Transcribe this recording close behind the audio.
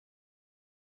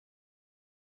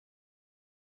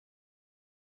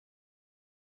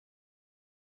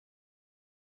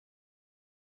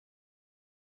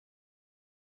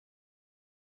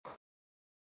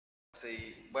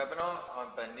Forex webinar. I'm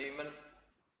Ben Newman.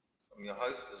 I'm your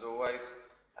host as always,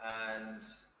 and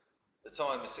the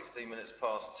time is 16 minutes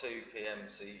past 2 p.m.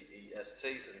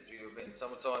 CEST, so the European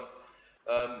summertime.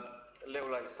 A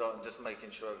little late start and just making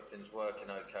sure everything's working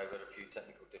okay. We had a few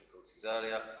technical difficulties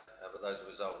earlier, but those are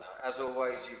resolved now. As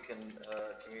always, you can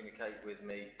communicate with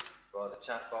me via the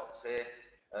chat box here.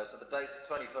 So the date's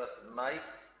the 21st of May,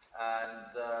 and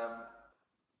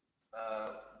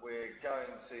we're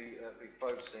going to be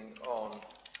focusing on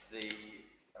the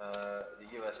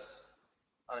US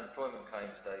unemployment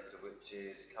claims data, which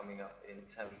is coming up in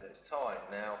 10 minutes time.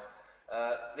 Now,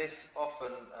 this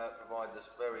often provides us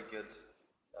very good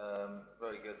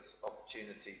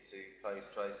opportunity to place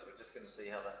trades, so we're just going to see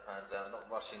how that pans out, not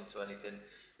rush into anything.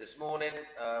 This morning,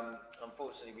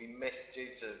 unfortunately, we missed,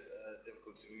 due to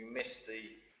difficulty, we missed the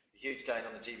huge gain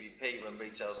on the GBP when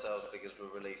retail sales figures were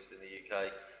released in the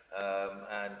UK,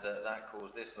 and that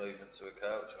caused this movement to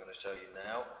occur, which I'm going to show you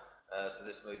now. So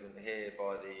this movement here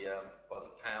by the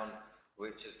pound,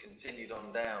 which has continued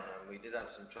on down, and we did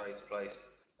have some trades placed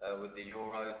with the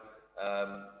euro,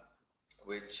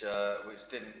 which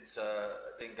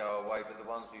didn't go our way, but the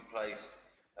ones we placed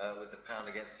with the pound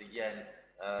against the yen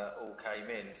all came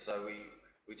in. So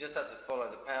we just had to follow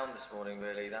the pound this morning,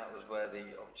 really. That was where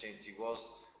the opportunity was,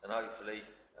 and hopefully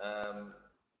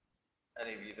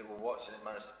any of you that were watching it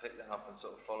managed to pick that up and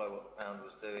sort of follow what the pound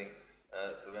was doing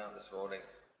throughout this morning.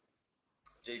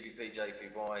 GBP,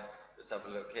 JPY, just have a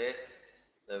look here.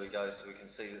 There we go. So we can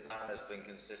see that that has been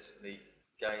consistently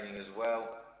gaining as well.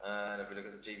 And if we look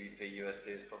at the GBP USD,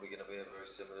 it's probably going to be a very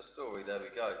similar story. There we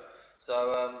go.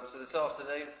 So, so this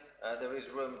afternoon, there is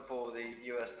room for the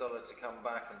US dollar to come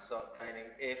back and start gaining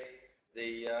if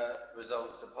the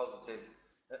results are positive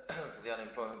for the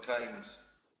unemployment claims.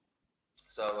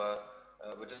 So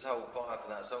we'll just hold fire for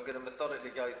that. So I'm going to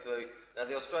methodically go through. Now,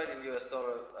 the Australian US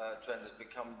dollar trend has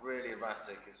become really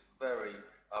erratic. It's very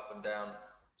up and down.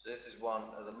 So this is one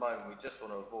at the moment we just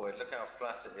want to avoid. Look how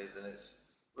flat it is, and it's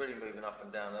really moving up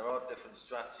and down. There are different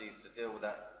strategies to deal with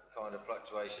that kind of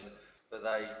fluctuation, but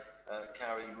they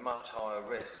carry much higher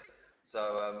risk.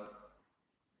 So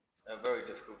very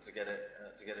difficult to get it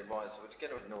right. So we're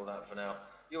going to ignore that for now.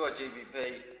 Euro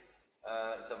GBP.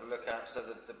 Let's have a look at. So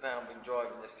the pound been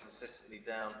driving this consistently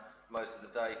down most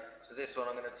of the day. So this one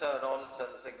I'm going to turn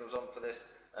the signals on for this.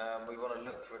 We want to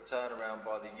look for a turnaround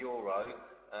by the euro.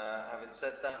 Having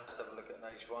said that, let's have a look at an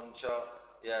H1 chart.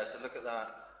 Yeah, so look at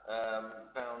that.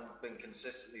 Pound been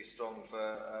consistently strong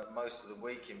for most of the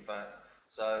week, in fact.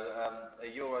 So a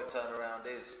euro turnaround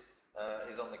is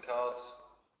on the cards,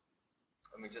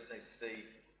 and we just need to see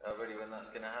really when that's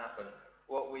going to happen.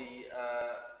 What we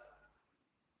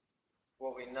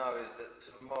know is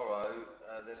that tomorrow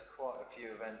there's quite a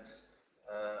few events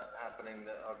happening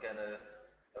that are going to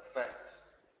affect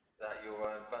that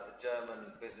euro. In fact, the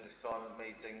German business climate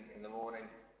meeting in the morning,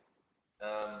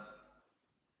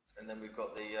 and then we've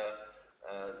got the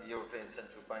European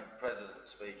Central Bank President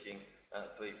speaking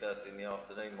at 3:30 in the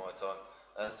afternoon, my time.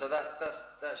 So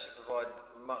that should provide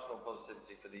much more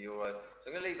positivity for the euro. So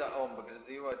I'm going to leave that on, because if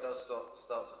the euro does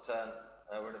start to turn,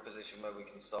 we're in a position where we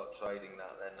can start trading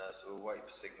that then, so we'll wait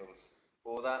for signals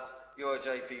for that. Euro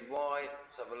JPY,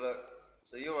 let's have a look.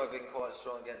 So the euro been quite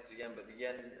strong against the yen, but the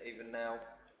yen even now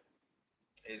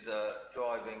is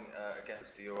driving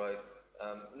against the euro.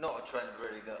 Not a trend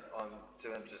really that I'm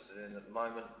too interested in at the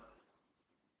moment.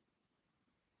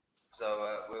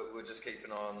 So we'll just keep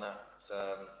an eye on that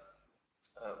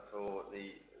for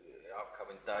the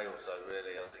upcoming day or so,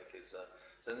 really, I think is.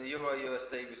 So in the Euro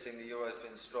USD, we've seen the Euro's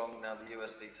been strong, now the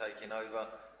USD taking over.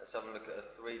 Let's have a look at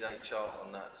a 3-day chart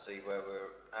on that, see where we're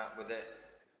at with it.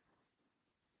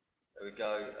 There we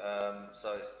go.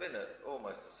 So it's been at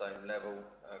almost the same level,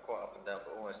 quite up and down,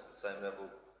 but almost at the same level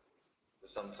for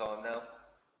some time now.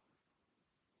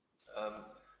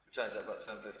 We changed that back to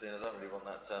 10.15. I don't really want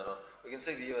that turn on. We can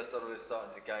see the US dollar is starting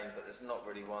to gain, but there's not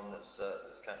really one that's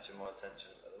catching my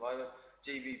attention at the moment.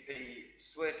 GBP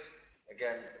Swiss.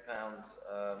 Again, the pound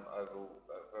overall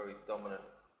very dominant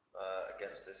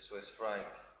against this Swiss franc.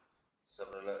 Just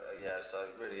having a look, yeah, so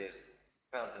it really is.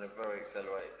 Pound's in a very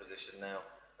accelerated position now,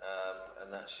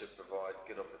 and that should provide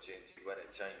good opportunity when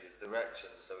it changes direction.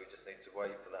 So we just need to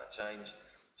wait for that change.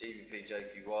 GBP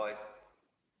JPY.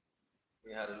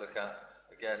 We had a look at,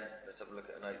 again, let's have a look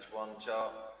at an H1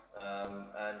 chart.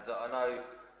 And I know,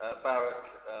 Barak,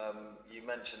 you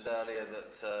mentioned earlier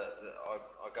that,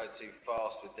 I go too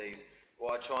fast with these.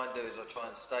 What I try and do is I try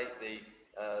and state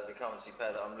the currency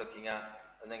pair that I'm looking at,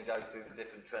 and then go through the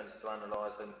different trends to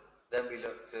analyse them. Then we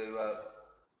look to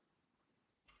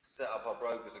set up our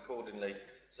brokers accordingly,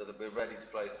 so that we're ready to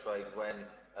place trade when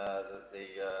the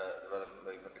relevant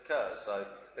movement occurs. So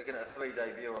looking at a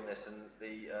 3-day view on this, and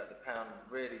the pound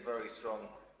really very strong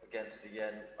against the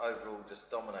yen, overall just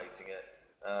dominating it.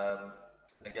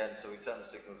 Again, so we turn the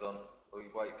signals on, we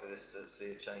wait for this to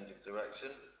see a change of direction.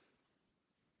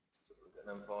 So we've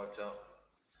got an empire chart.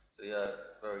 So yeah,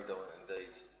 very dominant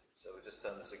indeed. So we just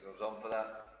turn the signals on for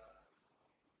that.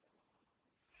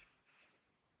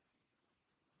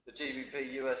 The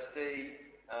GBP USD,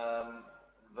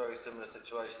 very similar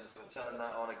situations. We'll turn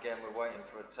that on again. We're waiting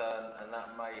for a turn, and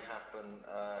that may happen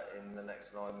in the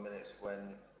next 9 minutes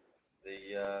when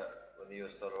the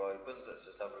US dollar opens. Let's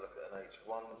just have a look at an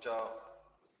H1 chart.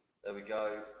 There we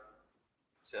go.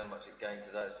 See how much it gained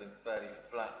today. It's been fairly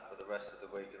flat for the rest of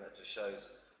the week, and that just shows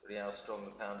really how strong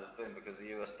the pound has been, because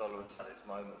the US dollar has had its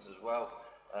moments as well.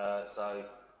 So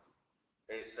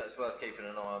it's worth keeping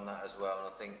an eye on that as well.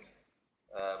 And I think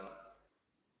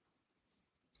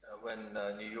when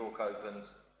New York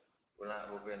opens,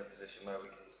 we'll be in a position where we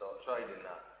can start trading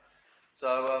that.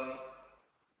 So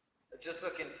just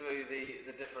looking through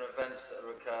the different events that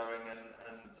are occurring,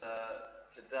 and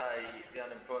today the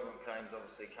unemployment claims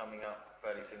obviously coming up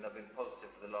fairly soon. They've been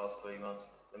positive for the last 3 months.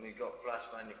 Then we've got flash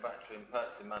manufacturing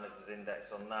purchasing managers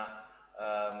index on that,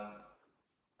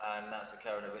 and that's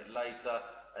occurring a bit later.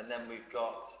 And then we've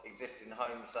got existing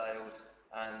home sales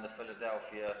and the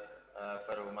Philadelphia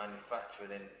Federal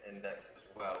Manufacturing Index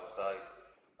as well. So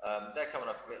they're coming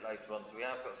up a bit later on. So we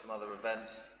have got some other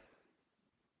events,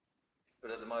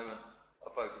 but at the moment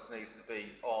our focus needs to be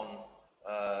on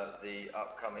the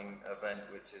upcoming event,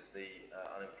 which is the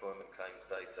unemployment claims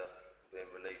data being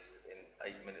released in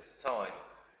 8 minutes' time.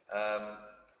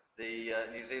 The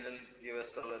New Zealand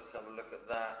US dollar, let's have a look at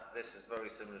that. This is very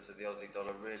similar to the Aussie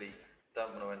dollar. Really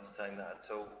don't want to entertain that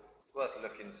at all. It's worth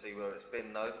looking to see where it's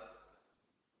been though.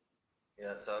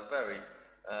 Yeah, so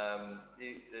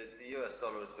the US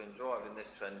dollar has been driving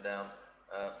this trend down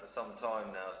for some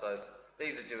time now. So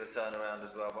these are due a turnaround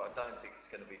as well, but I don't think it's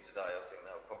going to be today. I think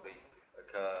that will probably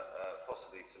occur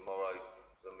possibly tomorrow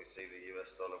when we see the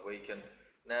US dollar weaken.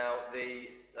 Now the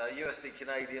USD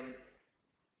Canadian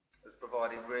was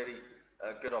providing really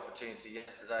good opportunity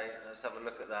yesterday. Let's have a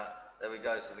look at that. There we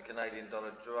go. So the Canadian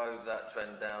dollar drove that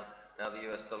trend down. Now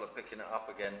the US dollar picking it up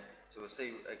again. So we'll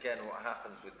see again what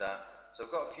happens with that. So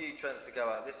I've got a few trends to go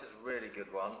out. This is a really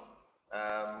good one,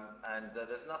 and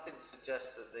there's nothing to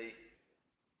suggest that the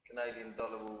Canadian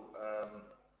dollar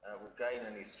will gain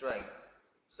any strength.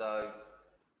 So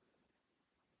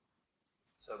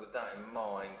with that in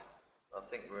mind, I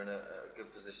think we're in a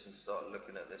good position to start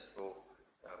looking at this for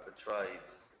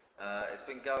trades. It's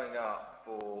been going up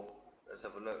for, let's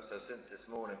have a look, so since this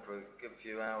morning for a good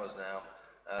few hours now,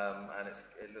 and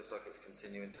it looks like it's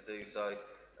continuing to do so.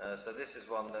 So this is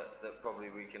one that probably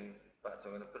we can, in fact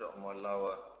I'm going to put it on my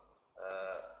lower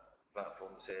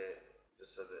platforms here,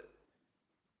 just so that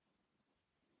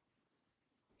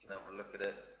you can have a look at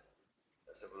it.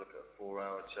 Let's have a look at a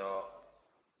 4-hour chart.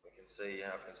 We can see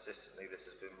how consistently this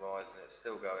has been rising. It's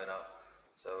still going up.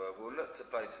 So we'll look to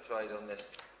place a trade on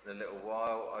this in a little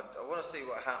while. I want to see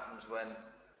what happens when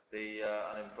the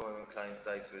unemployment claims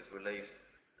data is released.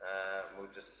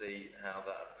 We'll just see how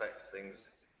that affects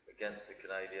things against the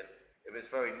Canadian. If it's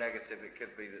very negative, it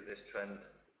could be that this trend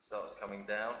starts coming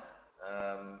down.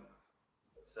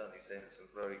 Certainly seeing some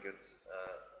very good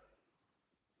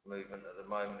movement at the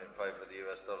moment in favour of the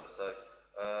US dollar. So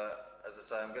as I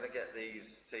say, I'm going to get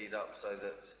these teed up so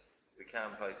that we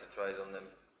can place a trade on them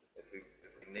if we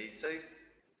need to.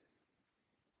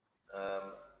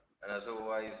 And as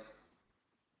always,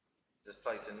 just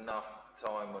place enough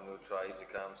time on your trades.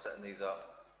 Okay, I'm setting these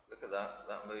up. Look at that.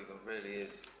 That movement really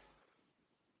is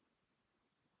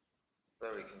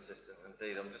very consistent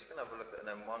indeed. I'm just going to have a look at an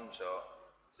M1 chart.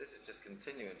 This is just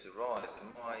continuing to rise,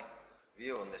 and my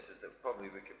view on this is that probably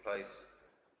we could place,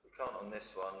 we can't on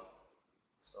this one,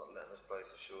 it's not letting us place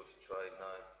a shorter trade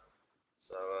now.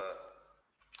 So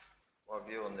my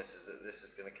view on this is that this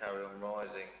is going to carry on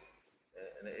rising,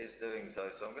 and it is doing so.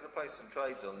 So I'm going to place some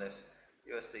trades on this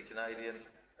USD Canadian,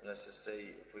 and let's just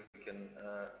see if we can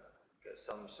get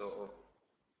some sort of,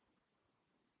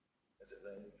 is it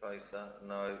letting me place that?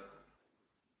 No.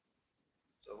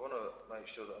 So I want to make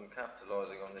sure that I'm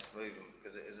capitalising on this movement,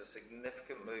 because it is a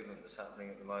significant movement that's happening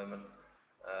at the moment,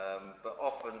 but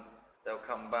often they'll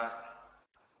come back.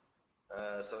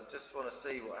 So I just want to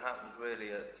see what happens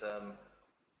really at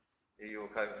New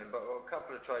York opening. But a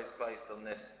couple of trades placed on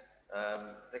this.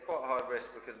 They're quite high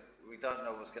risk because we don't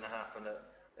know what's going to happen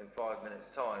in 5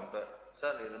 minutes' time. But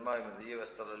certainly at the moment, the US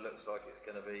dollar looks like it's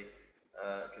going to be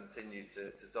continue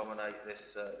to dominate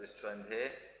this trend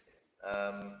here.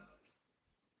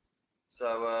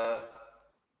 So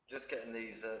just getting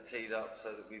these teed up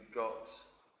so that we've got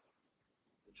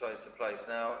the trades to place.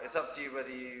 Now, it's up to you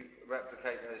whether you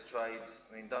replicate those trades.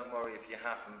 I mean, don't worry if you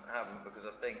haven't, because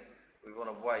I think we want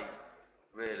to wait,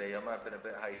 really. I might have been a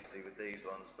bit hasty with these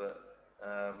ones, but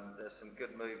there's some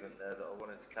good movement there that I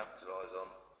wanted to capitalise on,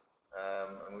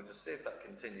 and we'll just see if that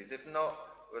continues. If not,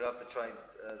 we'll have the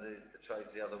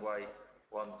trades the other way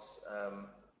once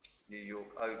New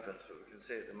York opens, but we can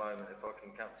see at the moment, if I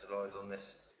can capitalise on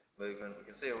this movement, we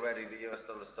can see already the US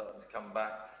dollar starting to come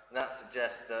back, and that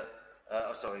suggests that,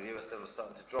 the US dollar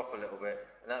starting to drop a little bit,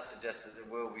 and that suggests that it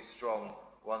will be strong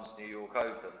once New York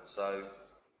opens. So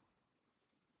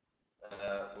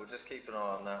we'll just keep an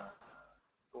eye on that.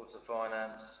 Quarter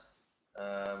finance,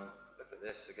 look at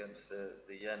this against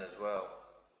the yen as well.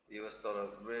 The US dollar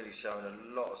really showing a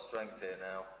lot of strength here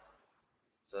now.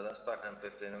 So that's back down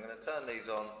 15. I'm going to turn these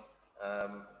on.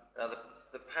 Now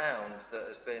the pound that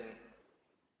has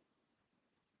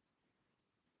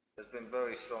been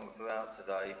very strong throughout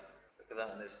today. Look at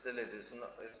that, and it still is. It's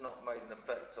not made an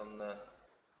effect on the.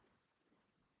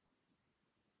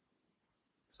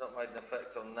 It's not made an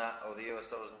effect on that, or the US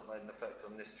dollar's not made an effect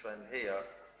on this trend here.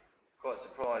 It's quite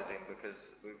surprising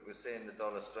because we're seeing the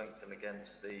dollar strengthen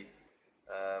against the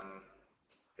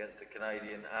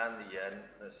Canadian and the yen.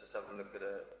 Let's just have a look at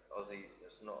a Aussie.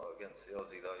 It's not against the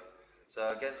Aussie though.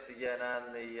 So against the yen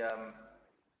and the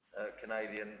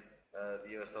Canadian,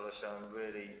 the US dollar showing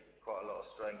really quite a lot of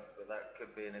strength, but that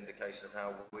could be an indication of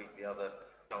how weak the other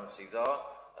currencies are.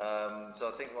 So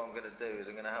I think what I'm going to do is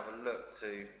I'm going to have a look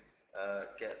to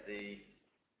get the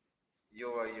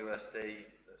Euro USD.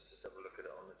 Let's just have a look at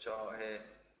it on the chart here.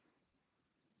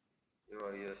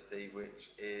 Euro USD, which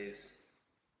is,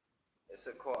 it's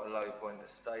at quite a low point.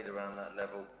 It's stayed around that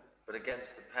level, but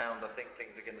against the pound, I think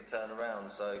things are going to turn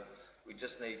around. So we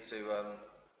just need to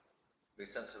be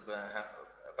sensible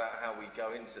about how we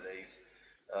go into these.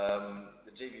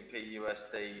 The GBP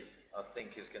USD, I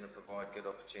think, is going to provide good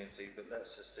opportunity, but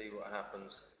let's just see what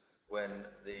happens when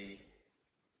the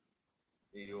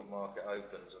New York market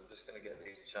opens. I'm just going to get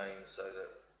these chains so that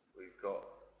we've got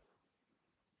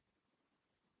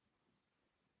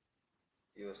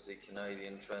USD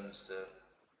Canadian trends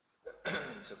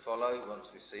to follow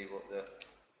once we see what the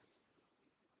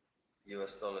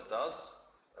US dollar does,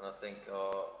 and I think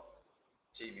our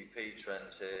GBP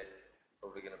trends here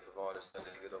probably going to provide us a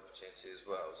really good opportunity as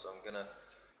well. So I'm going to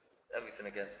everything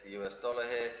against the US dollar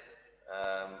here,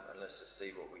 and let's just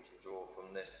see what we can draw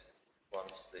from this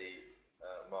once the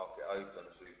market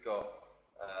opens. We've got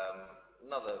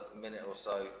another minute or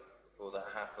so before that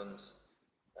happens,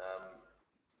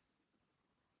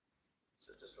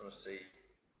 so just want to see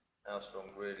how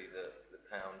strong really the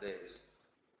pound is.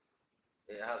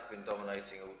 It has been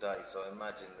dominating all day, so I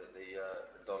imagine that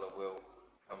the dollar will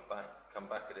come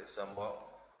back at it somewhat.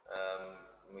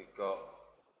 We've got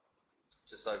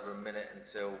just over a minute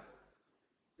until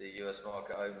the US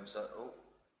market opens up.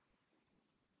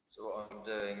 So what I'm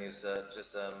doing is I'm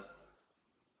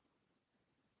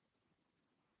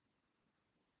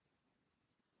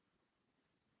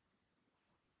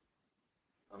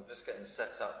just getting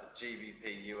set up the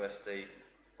GBP USD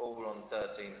all on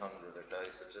 1300. Okay,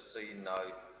 so just so you know,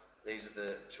 these are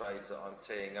the trades that I'm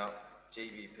teeing up: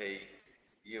 GBP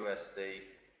USD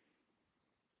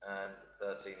and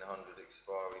 1300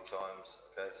 expiry times.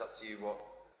 Okay, it's up to you what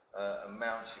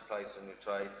amounts you place on your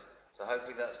trades. So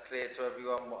hopefully that's clear to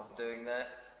everyone what I'm doing there.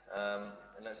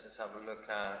 And let's just have a look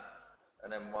at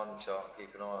an M1 chart.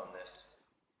 Keep an eye on this.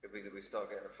 Could be that we start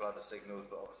getting a flood of signals,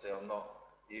 but obviously I'm not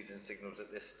using signals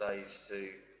at this stage to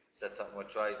set up my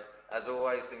trades. As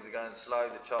always, things are going slow.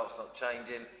 The chart's not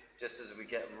changing. Just as we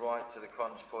get right to the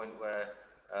crunch point where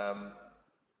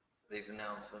these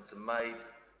announcements are made,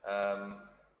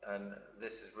 and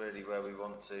this is really where we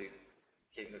want to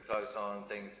keep a close eye on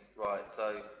things. Right,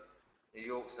 so New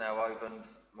York's now opened.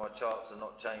 My charts are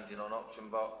not changing on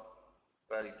OptionBot.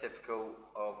 Fairly typical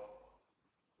of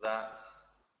that,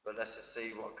 but let's just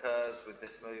see what occurs with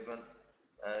this movement.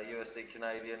 USD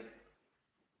Canadian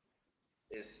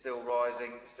is still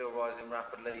rising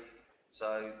rapidly.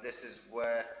 So this is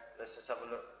where, let's just have a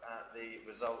look at the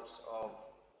results of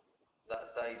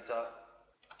that data.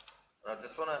 And I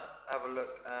just want to have a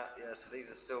look at, so these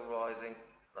are still rising.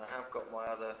 And I have got my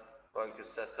other brokers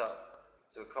set up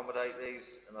to accommodate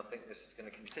these, and I think this is going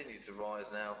to continue to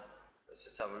rise now. Let's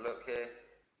just have a look here.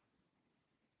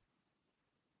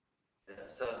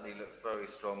 It certainly looks very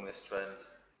strong, this trend.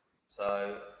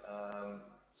 So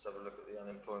let's have a look at the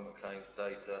unemployment claims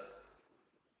data.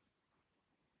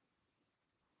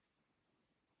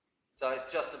 So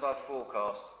it's just above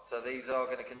forecast. So these are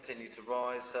going to continue to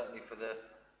rise, certainly for the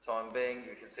time being.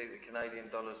 You can see the Canadian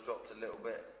dollar's dropped a little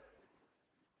bit.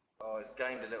 Oh, it's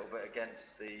gained a little bit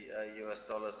against the US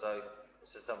dollar, so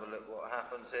let's just have a look what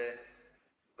happens here.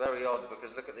 Very odd,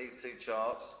 because look at these two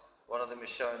charts. One of them is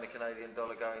showing the Canadian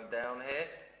dollar going down here.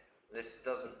 This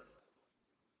doesn't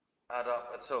add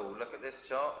up at all. Look at this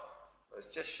chart. It's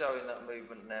just showing that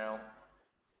movement now.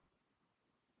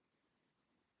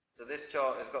 So this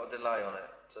chart has got a delay on it.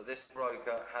 So this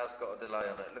broker has got a delay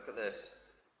on it. Look at this.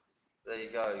 There you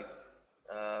go.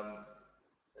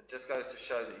 It just goes to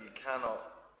show that you cannot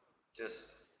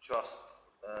just trust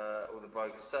all the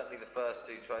brokers. Certainly the first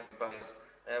two trading plays.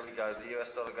 There we go. The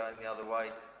US dollar going the other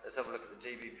way. Let's have a look at the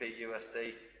GBP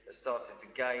USD. It's started to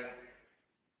gain.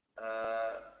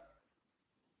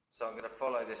 So I'm going to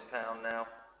follow this pound now,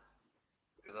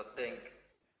 because I think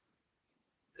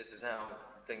this is how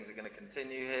things are going to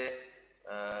continue here.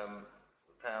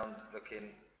 The pound looking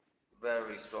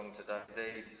very strong today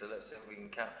indeed, so let's see if we can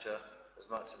capture as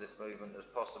much of this movement as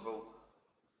possible.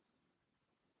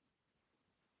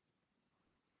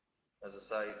 As I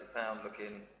say, the pound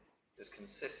looking just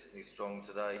consistently strong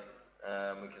today.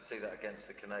 We can see that against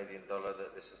the Canadian dollar,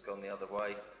 that this has gone the other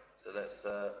way. So let's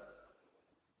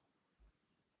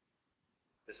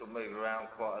this will move around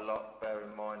quite a lot, bear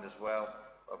in mind as well.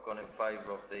 I've gone in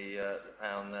favour of the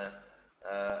pound there,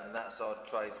 and that's our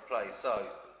trades play. So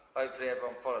hopefully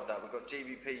everyone followed that. We've got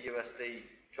GBP USD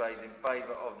trades in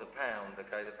favour of the pound.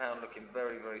 Okay, the pound looking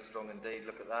very, very strong indeed.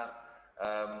 Look at that.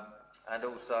 And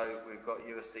also we've got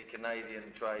USD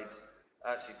Canadian trades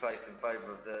actually placed in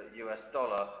favour of the US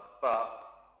dollar. But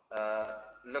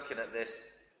looking at this,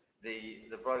 the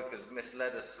brokers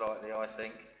misled us slightly, I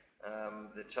think.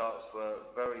 The charts were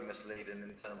very misleading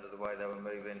in terms of the way they were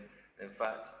moving. In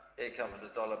fact, here comes the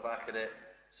dollar back at it.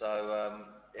 So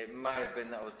it may have been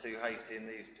that I was too hasty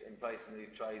in placing these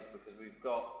trades, because we've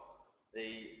got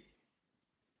the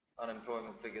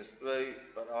unemployment figures through.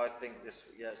 But I think this,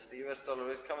 yes, the US dollar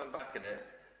is coming back at it.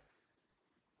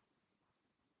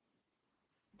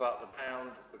 But the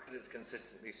pound, because it's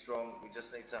consistently strong, we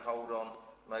just need to hold on.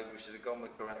 Maybe we should have gone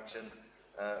with correction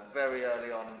very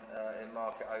early on in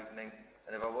market opening.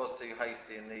 And if I was too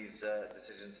hasty in these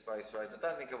decision-based trades, I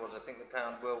don't think I was. I think the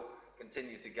pound will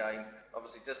continue to gain.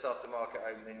 Obviously, just after market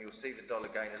opening, you'll see the dollar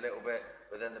gain a little bit,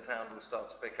 but then the pound will start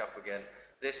to pick up again.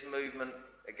 This movement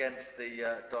against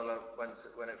the dollar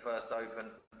when it first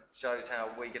opened shows how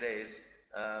weak it is,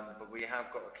 but we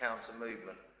have got a counter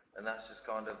movement, and that's just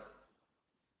kind of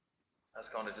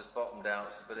just bottomed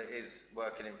out. But it is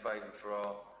working in favour for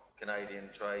our Canadian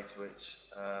trades, which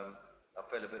I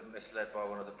feel a bit misled by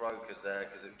one of the brokers there,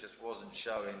 because it just wasn't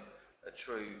showing a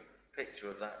true picture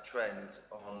of that trend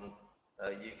on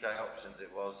UK options. It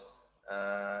was,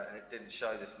 and it didn't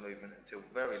show this movement until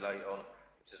very late on,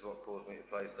 which is what caused me to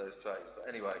place those trades. But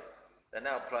anyway, they're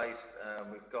now placed.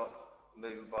 We've got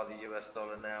movement by the US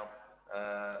dollar now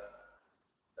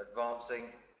advancing,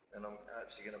 and I'm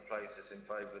actually going to place this in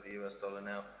favour of the US dollar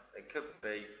now. It could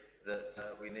be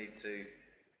that we need to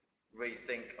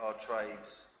rethink our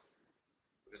trades,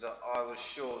 because I was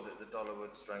sure that the dollar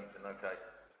would strengthen. Okay.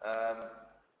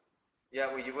 Yeah,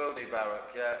 well, you will do,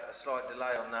 Barak. Yeah, a slight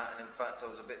delay on that, and in fact I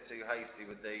was a bit too hasty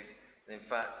with these. And in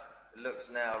fact, it looks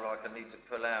now like I need to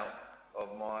pull out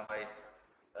of my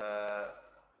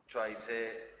trades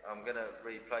here. I'm going to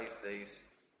replace these,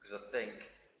 because I think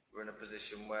we're in a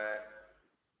position where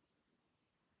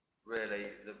really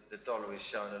the dollar is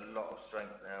showing a lot of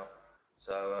strength now.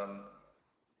 So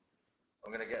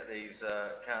I'm going to get these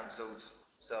cancelled,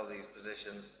 sell these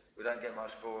positions. We don't get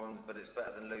much for them, but it's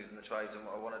better than losing the trades. And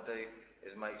what I want to do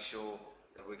is make sure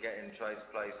that we're getting trades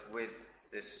placed with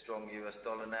this strong US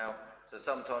dollar now. So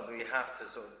sometimes we have to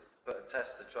sort of put a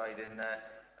tester trade in there.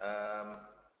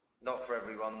 Not for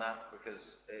everyone that,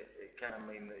 because it can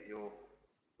mean that your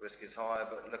risk is higher.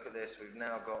 But look at this, we've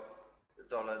now got the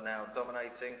dollar now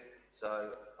dominating.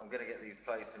 So I'm going to get these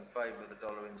placed in favour of the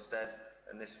dollar instead,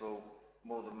 and this will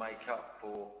more than make up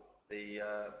for the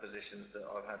positions that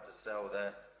I've had to sell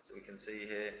there. So we can see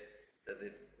here that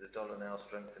the dollar now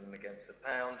strengthening against the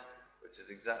pound, which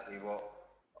is exactly what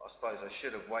I suppose I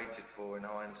should have waited for in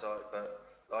hindsight. But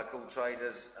like all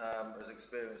traders, as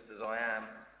experienced as I am,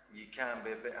 you can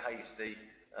be a bit hasty,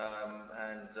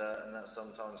 and that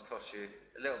sometimes costs you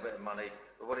a little bit of money.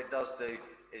 But what it does do,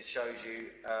 it shows you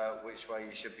which way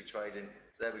you should be trading.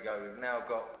 So there we go. We've now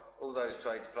got all those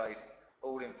trades placed,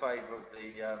 all in favour of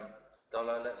the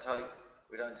dollar. Let's hope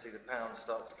we don't see the pound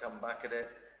start to come back at it.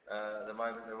 At the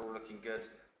moment, they're all looking good.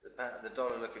 The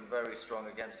dollar looking very strong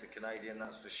against the Canadian,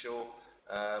 that's for sure.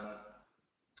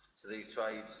 So these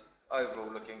trades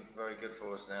overall looking very good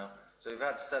for us now. So we've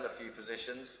had to sell a few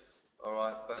positions, all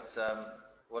right, but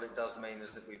what it does mean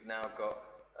is that we've now got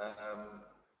a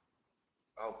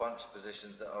whole bunch of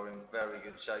positions that are in very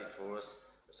good shape for us.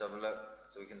 Let's have a look.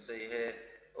 So we can see here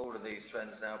all of these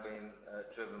trends now being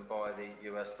driven by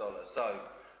the US dollar. So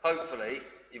hopefully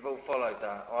you've all followed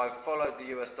that. I've followed the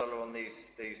US dollar on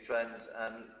these trends,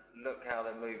 and look how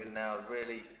they're moving now.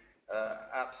 Really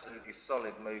absolutely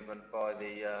solid movement by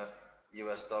the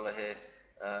US dollar here,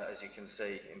 as you can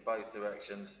see, in both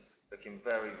directions, looking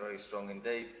very, very strong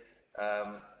indeed.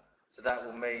 So that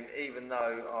will mean, even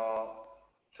though our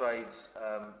trades,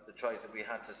 the trades that we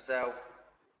had to sell,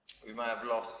 we may have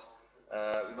lost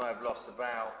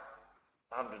about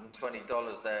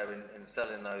 $120 there in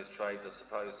selling those trades, I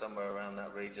suppose, somewhere around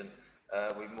that region.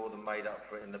 We've more than made up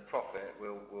for it in the profit.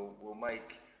 We'll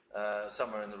make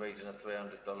somewhere in the region of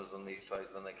 $300 on these trades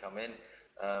when they come in.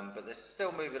 But they're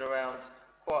still moving around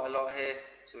quite a lot here,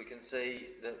 so we can see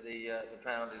that the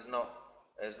pound has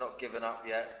not given up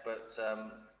yet. But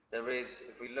there is,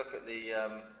 if we look at the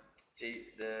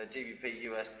GBP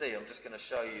USD, I'm just going to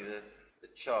show you the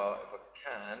chart if I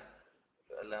can.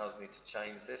 If it allows me to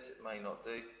change this, it may not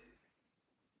do.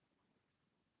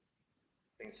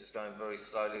 Things just going very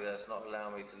slowly there. It's not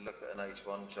allowing me to look at an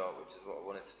H1 chart, which is what I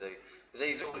wanted to do. But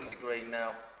these are all in the green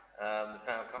now. The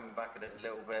pound coming back at it a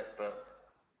little bit, but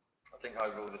I think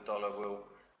overall the dollar will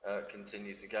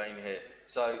continue to gain here.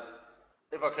 So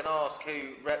if I can ask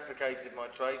who replicated my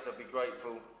trades, I'd be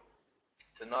grateful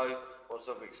to know what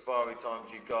sort of expiry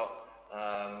times you've got,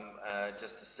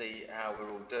 just to see how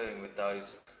we're all doing with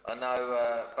those. I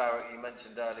know, Barrett, you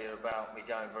mentioned earlier about me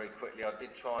going very quickly. I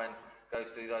did try and go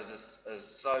through those as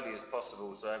slowly as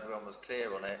possible so everyone was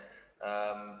clear on it,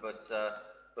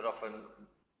 but often,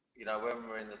 you know, when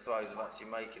we're in the throes of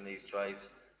actually making these trades,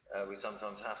 we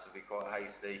sometimes have to be quite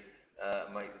hasty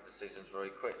and make the decisions very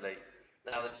quickly.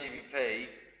 Now the GBP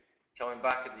coming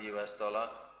back at the US dollar,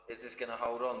 is this going to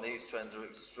hold on? These trends are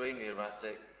extremely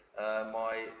erratic.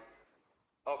 My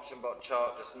OptionBot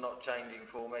chart just not changing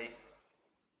for me.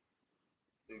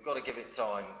 We've got to give it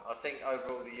time. I think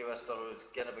overall the US dollar is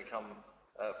going to become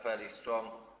fairly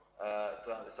strong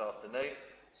throughout this afternoon.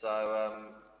 So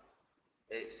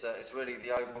it's really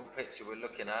the overall picture we're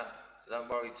looking at. So don't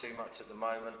worry too much at the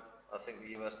moment. I think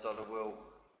the US dollar will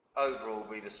overall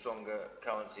be the stronger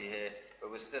currency here, but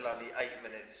we're still only 8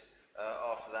 minutes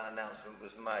after that announcement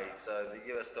was made. So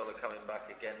the US dollar coming back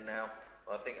again now.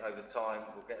 I think over time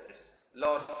we'll get this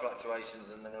large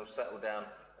fluctuations, and then they'll settle down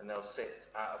and they'll sit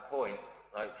at a point.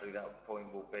 Hopefully that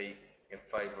point will be in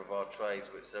favour of our trades,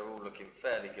 which they're all looking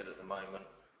fairly good at the moment,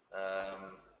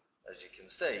 as you can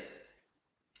see.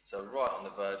 So right on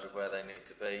the verge of where they need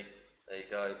to be. There you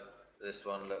go. This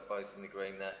one, look, both in the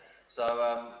green there.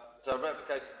 So so I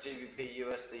replicated the GBP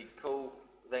USD call,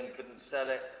 then couldn't sell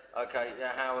it. Okay,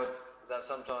 yeah, Howard, that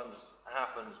sometimes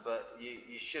happens, but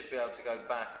you should be able to go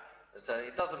back and sell it.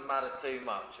 It doesn't matter too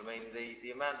much. I mean,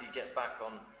 the amount you get back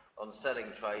on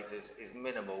selling trades is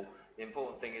minimal. The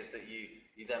important thing is that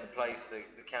you then place the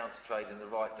counter trade in the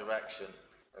right direction.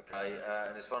 Okay,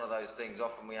 and it's one of those things,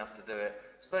 often we have to do it,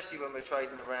 especially when we're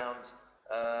trading around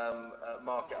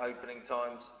market opening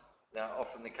times. Now,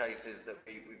 often the case is that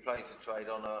we place a trade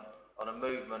on a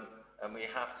movement, and we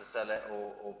have to sell it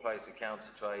or place a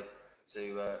counter trade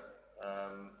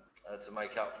to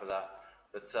make up for that.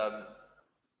 But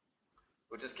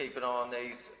we'll just keep an eye on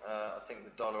these. I think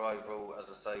the dollar overall, as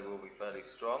I say, will be fairly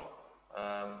strong.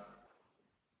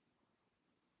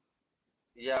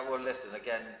 Yeah, well, listen,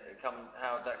 again,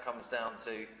 how that comes down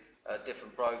to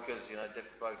different brokers. You know,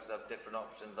 different brokers have different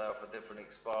options, they offer different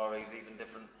expiries, even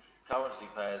different currency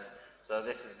pairs. So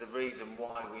this is the reason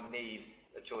why we need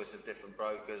a choice of different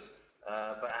brokers.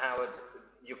 But Howard,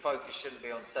 your focus shouldn't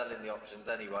be on selling the options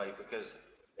anyway, because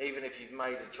even if you've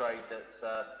made a trade that's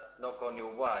not gone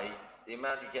your way, the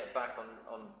amount you get back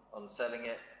on selling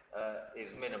it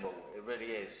is minimal. It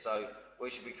really is. So we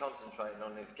should be concentrating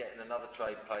on is getting another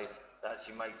trade placed that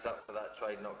actually makes up for that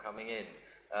trade not coming in.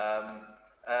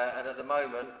 And at the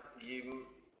moment,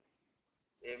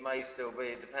 it may still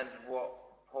be, depending what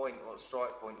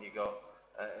strike point you got,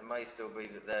 it may still be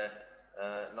that they're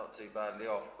not too badly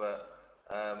off. But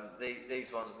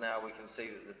these ones now, we can see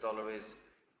that the dollar is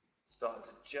starting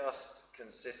to just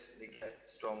consistently get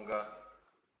stronger,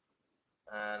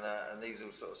 and these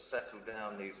will sort of settle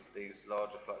down, these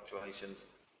larger fluctuations,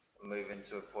 and move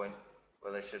into a point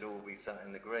where they should all be sat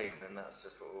in the green, and that's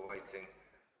just what we're waiting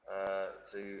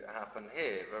to happen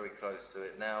here, very close to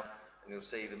it now. And you'll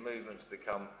see the movements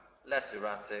become less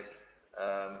erratic,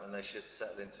 and they should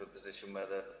settle into a position where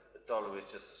the dollar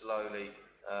is just slowly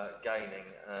gaining,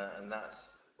 and that's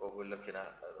what we're looking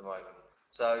at the moment.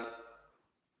 So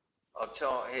our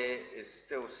chart here is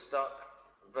still stuck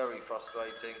very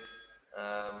frustrating.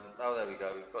 Oh, there we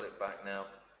go, we've got it back now.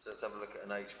 So let's have a look at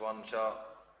an H1 chart.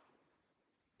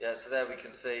 Yeah, so there we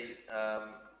can see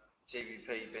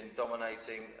GBP been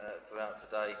dominating throughout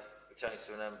today. We change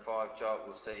to an M5 chart,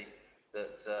 we'll see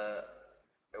that,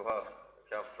 well,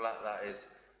 look how flat that is.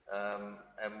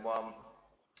 M1,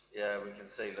 yeah, we can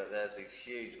see that there's these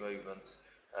huge movements,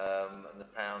 and the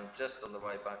pound just on the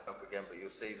way back up again, but you'll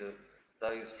see that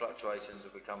those fluctuations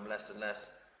will become less and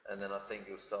less, and then I think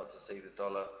you'll start to see the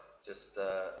dollar just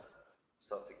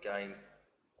start to gain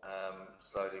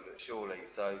slowly but surely.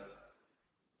 So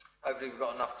hopefully we've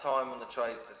got enough time on the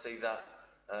trades to see that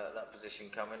that position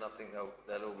coming. I think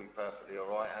they'll all be perfectly all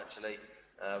right. Actually,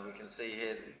 we can see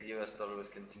here that the US dollar is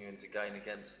continuing to gain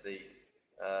against the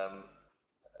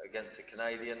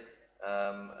Canadian,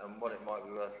 and what it might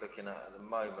be worth looking at the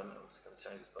moment. I'm just going to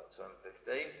change this back to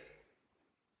M15.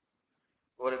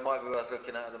 What it might be worth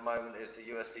looking at the moment is the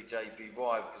USD JPY,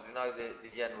 because we know the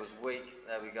yen was weak.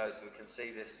 There we go. So we can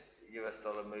see this US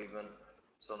dollar movement.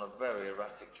 It's on a very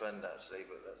erratic trend actually,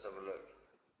 but let's have a look.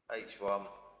 H1,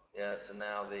 yeah. So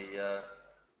now the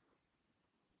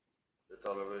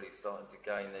dollar really starting to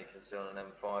gain. There you can see on an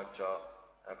M5 chart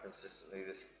how consistently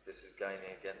this is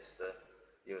gaining against the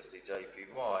USD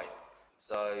JPY.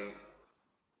 So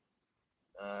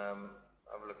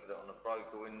have a look at it on the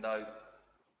broker window.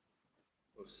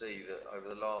 We'll see that over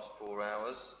the last 4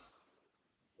 hours,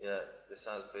 yeah, this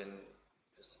has been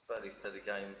just a fairly steady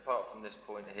gain, apart from this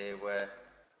point here where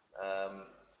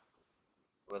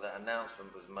that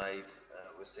announcement was made.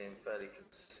 We're seeing fairly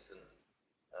consistent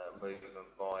movement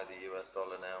by the US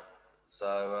dollar now.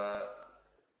 So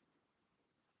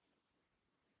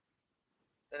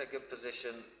in a good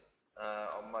position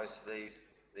on most of these.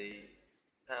 The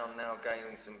pound now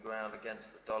gaining some ground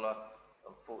against the dollar.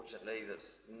 Unfortunately,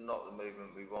 that's not the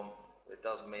movement we want. It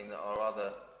does mean that our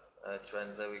other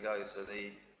trends, there we go. So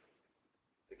the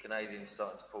Canadian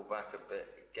starting to pull back a bit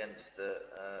against the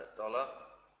dollar.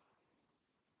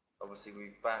 Obviously,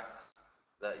 we've backed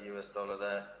that US dollar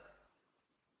there.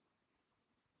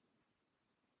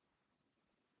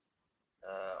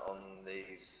 On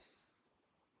these,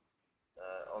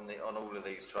 on all of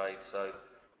these trades. So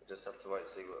we just have to wait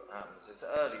to see what happens. It's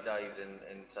early days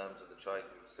in terms of the trade.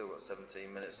 We've still got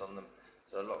 17 minutes on them,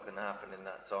 so a lot can happen in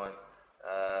that time,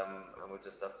 and we'll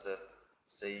just have to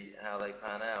see how they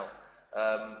pan out.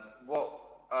 What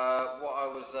I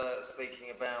was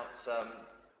speaking about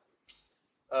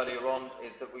earlier on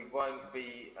is that we won't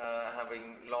be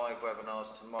having live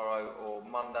webinars tomorrow or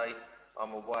Monday.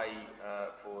 I'm away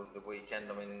for the weekend.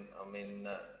 I'm in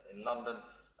London,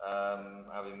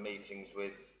 having meetings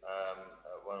with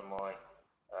one of my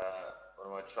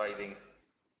trading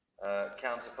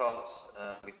counterparts.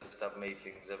 We just have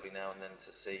meetings every now and then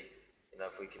to see,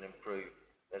 if we can improve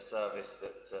the service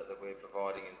that we're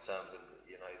providing in terms of,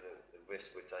 the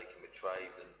risk we're taking with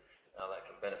trades and how that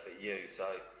can benefit you.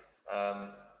 So,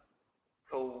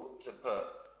 call to put.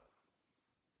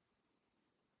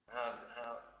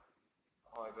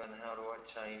 Hi Ben, how do I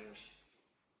change?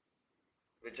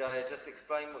 Vijaya, just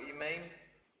explain what you mean.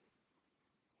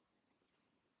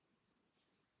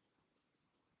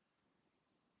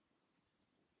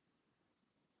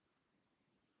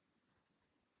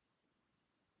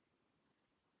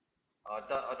 I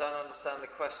don't understand the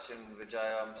question,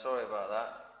 Vijaya. I'm sorry about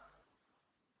that.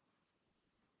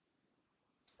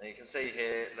 And you can see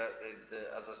here that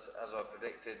as I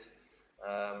predicted,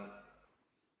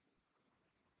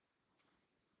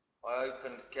 my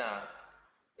opened gap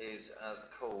is as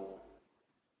call.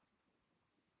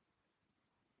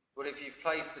 Well, if you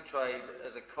place the trade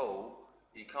as a call,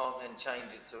 you can't then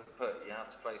change it to a put. You have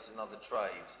to place another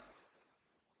trade.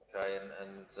 Okay,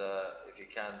 and if you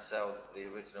can sell the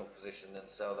original position, then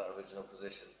sell that original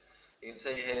position. You can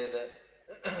see here that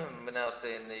we're now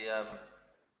seeing the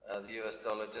US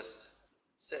dollar just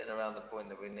sitting around the point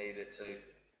that we need it to.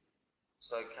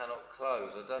 So cannot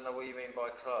close. I don't know what you mean by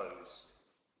close.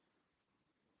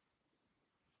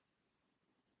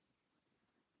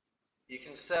 You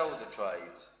can sell the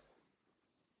trade.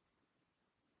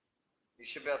 You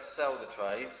should be able to sell the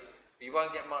trade. But you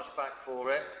won't get much back for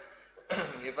it.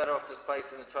 You're better off just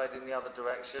placing the trade in the other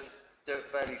direction. Do it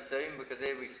fairly soon, because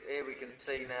here we can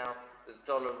see now that the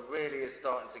dollar really is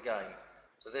starting to gain.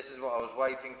 So this is what I was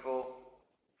waiting for,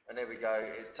 and here we go.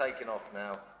 It's taken off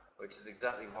now, which is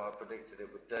exactly what I predicted it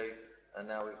would do. And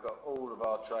now we've got all of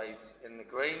our trades in the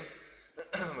green,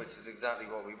 which is exactly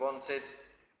what we wanted.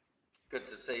 Good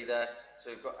to see there.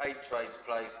 So we've got 8 trades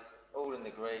placed, all in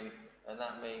the green, and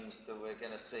that means that we're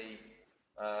going to see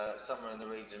somewhere in the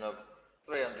region of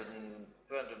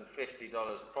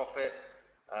 $350 profit.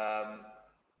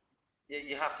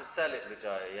 You have to sell it,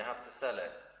 Vijaya, you have to sell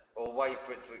it, or wait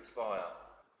for it to expire.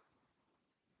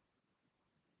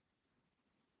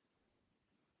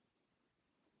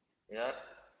 Yeah,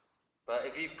 but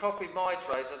if you've copied my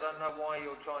trades, I don't know why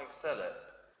you're trying to sell it.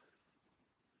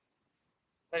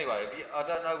 Anyway, I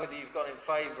don't know whether you've gone in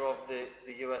favour of the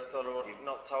US dollar or you've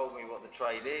not told me what the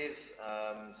trade is.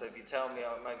 So if you tell me,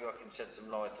 maybe I can shed some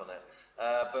light on it.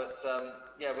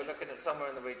 Yeah, we're looking at somewhere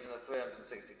in the region of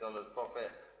 $360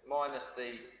 profit, minus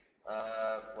the,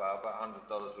 well, about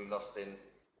 $100 we lost in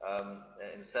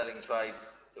selling trades.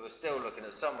 So we're still looking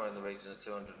at somewhere in the region of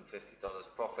 $250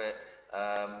 profit.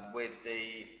 With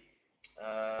the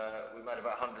we made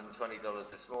about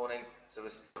 $120 this morning, so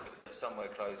we're still somewhere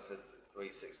close to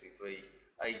 $360,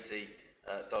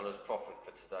 $380 profit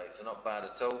for today. So not bad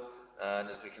at all. And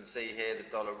as we can see here, the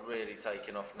dollar really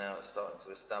taking off now. It's starting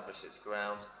to establish its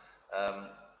ground.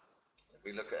 If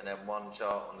we look at an M1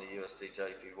 chart on the USD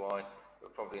JPY,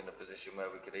 we're probably in a position where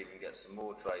we could even get some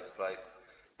more trades placed.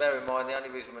 Bear in mind, the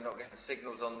only reason we're not getting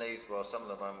signals on these, well, some of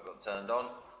them haven't got turned on,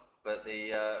 but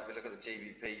if we look at the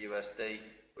GBP USD,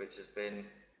 which has been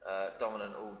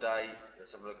dominant all day.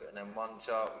 Let's have a look at an M1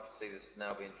 chart. We can see this is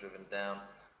now being driven down.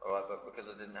 All right, but because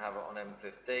I didn't have it on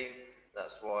M15,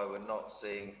 that's why we're not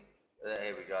seeing.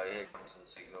 Here we go. Here comes some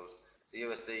signals. The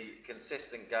USD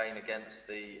consistent gain against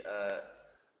the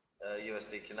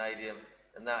USD Canadian,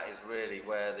 and that is really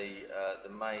where the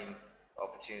main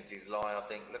opportunities lie. I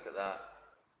think. Look at that.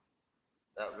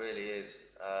 That really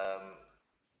is a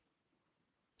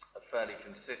fairly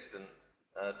consistent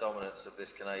dominance of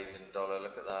this Canadian dollar.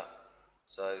 Look at that.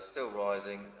 So still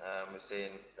rising. We're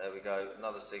seeing, there we go,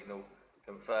 another signal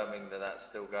confirming that that's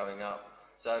still going up.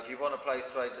 So if you want to place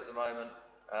trades at the moment,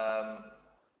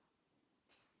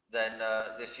 then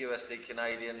this USD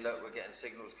Canadian, look, we're getting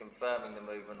signals confirming the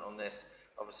movement on this.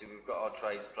 Obviously we've got our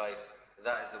trades placed.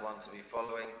 That is the one to be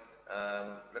following.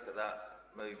 Look at that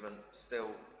movement,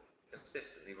 still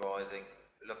consistently rising.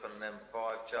 We look on an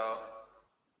M5 chart,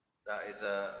 that is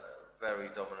a very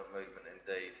dominant movement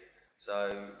indeed.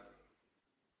 So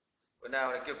we're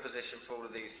now in a good position for all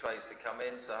of these trades to come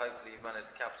in, so hopefully you've managed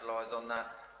to capitalise on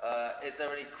that. Is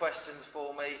there any questions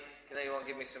for me? Can anyone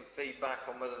give me some feedback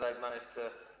on whether they've managed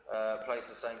to place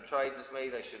the same trades as me?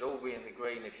 They should all be in the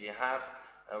green if you have.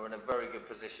 We're in a very good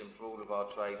position for all of our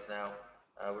trades now.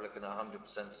 We're looking at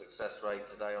 100% success rate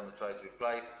today on the trades we've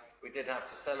placed. We did have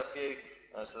to sell a few,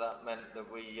 so that meant that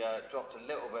we dropped a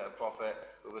little bit of profit,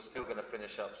 but we're still going to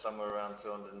finish up somewhere around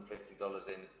 $250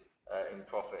 in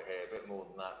profit here, a bit more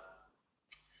than that.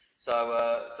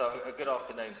 So, so a good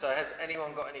afternoon. So has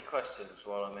anyone got any questions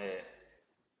while I'm here?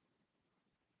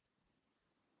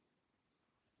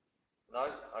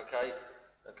 No? Okay.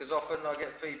 Because often I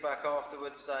get feedback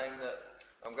afterwards saying that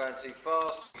I'm going too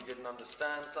fast, you didn't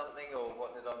understand something, or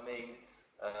what did I mean,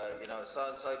 you know, at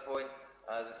so-and-so point.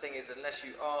 The thing is, unless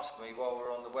you ask me while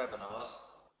we're on the webinars,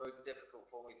 it's very difficult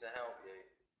for me to help you.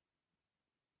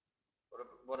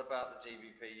 What about the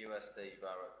GBP USD,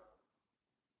 Barrett?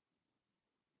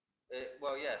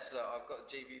 Well, yes, look, I've got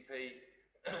GBP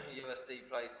USD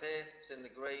placed here. It's in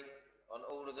the green on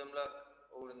all of them, look,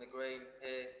 all in the green,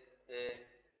 here, here,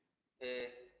 here,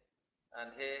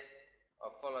 and here.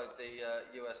 I've followed the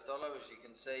US dollar, as you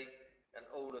can see, and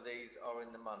all of these are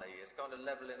in the money. It's kind of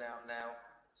leveling out now.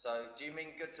 So, do you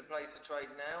mean good to place a trade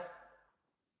now?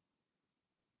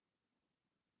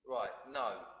 Right,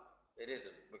 no, it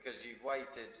isn't, because you've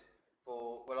waited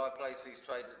for, well, I place these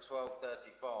trades at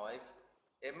 12.35.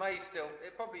 It may still,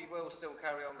 it probably will still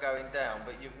carry on going down,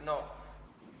 but you've not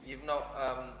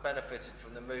benefited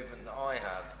from the movement that I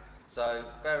have. So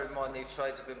bear in mind these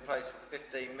trades have been placed for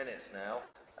 15 minutes now.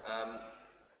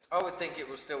 I would think it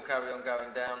will still carry on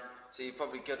going down, so you're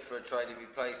probably good for a trade if you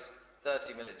place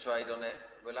 30-minute trade on it.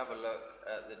 We'll have a look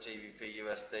at the GBP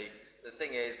USD. The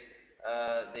thing is,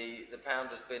 the pound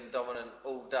has been dominant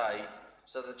all day,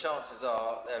 so the chances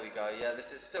are, there we go, yeah,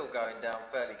 this is still going down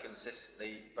fairly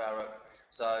consistently, Barrett.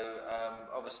 So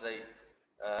obviously,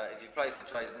 if you place the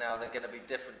trades now, they're going to be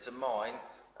different to mine.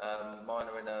 Mine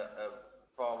are in a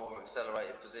far more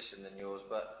accelerated position than yours,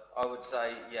 but I would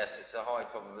say, yes, it's a high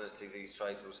probability these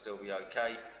trades will still be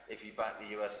okay if you back the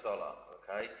US dollar,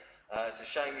 okay? It's a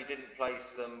shame you didn't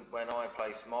place them when I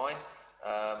placed mine.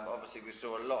 Obviously, we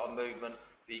saw a lot of movement,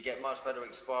 but you get much better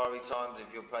expiry times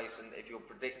if you're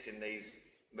predicting these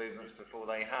movements before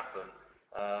they happen.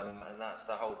 And that's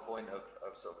the whole point of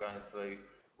sort of going through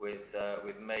with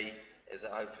me, is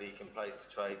that hopefully you can place the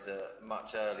trades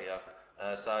much earlier.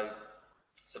 So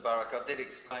Barak, I did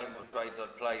explain what trades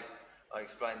I'd placed. I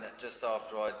explained that just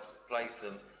after I'd placed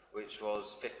them, which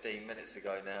was 15 minutes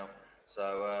ago now.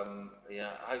 So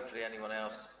yeah, hopefully anyone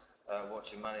else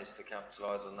watching managed to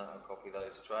capitalise on that and copy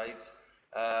those trades.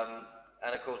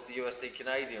 And of course the USD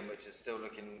Canadian, which is still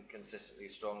looking consistently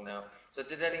strong now. So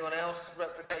did anyone else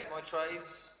replicate my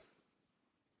trades?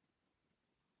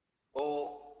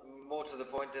 Or more to the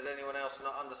point, did anyone else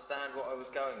not understand what I was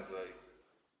going through?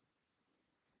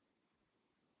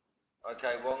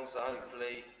 Okay, Wong, so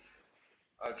hopefully,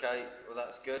 okay, well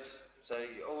that's good. So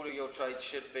all of your trades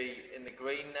should be in the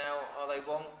green now, are they,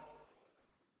 Wong?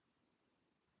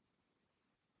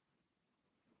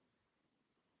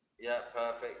 Yeah,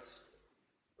 perfect.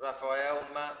 Raphael,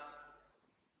 Matt,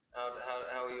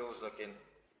 how are yours looking?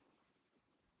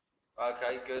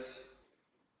 Okay, good.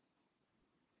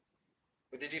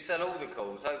 But did you sell all the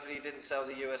calls? Hopefully you didn't sell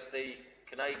the USD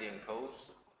Canadian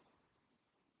calls.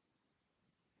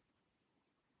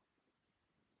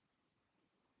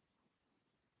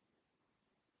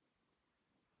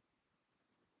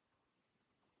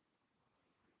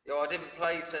 Yeah, I didn't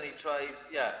place any trades.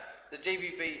 Yeah, the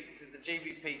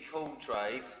GBP call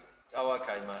trade. Oh,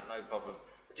 okay, Matt, no problem.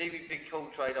 The GBP call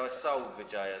trade I sold,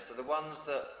 Vijaya. So the ones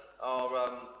that are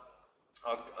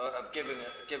have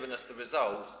given us the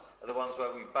results are the ones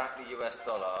where we back the US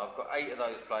dollar. I've got 8 of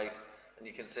those placed, and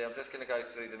you can see I'm just going to go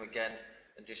through them again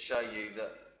and just show you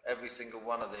that every single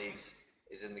one of these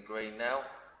is in the green now.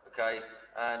 Okay,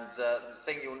 and the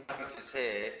thing you'll notice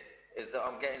here is that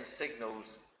I'm getting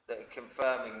signals that are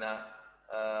confirming that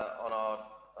on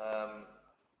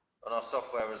our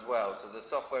software as well. So the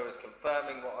software is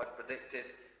confirming what I predicted.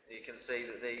 You can see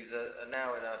that these are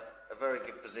now in a very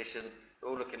good position,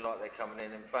 all looking like they're coming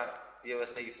in. In fact, the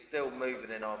USD is still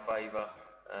moving in our favour,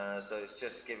 so it's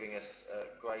just giving us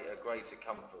a greater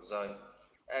comfort zone.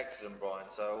 Excellent, Brian.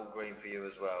 So all green for you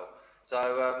as well.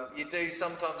 So you do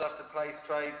sometimes have to place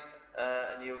trades,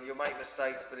 and you'll make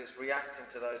mistakes, but it's reacting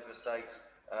to those mistakes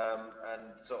and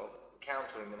sort of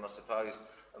countering them, I suppose,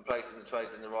 and placing the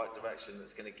trades in the right direction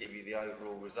that's going to give you the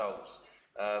overall results.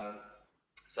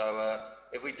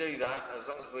 If we do that, as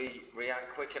long as we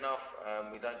react quick enough,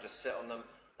 we don't just sit on them,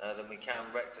 then we can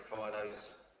rectify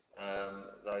those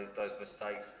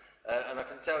mistakes. And I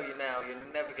can tell you now,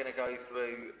 you're never going to go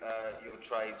through your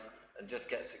trades and just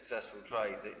get successful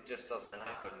trades. It just doesn't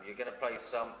happen. You're going to place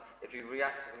some. If you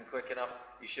react to them quick enough,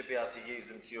 you should be able to use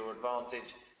them to your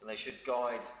advantage, and they should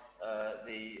guide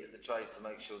the trades to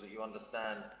make sure that you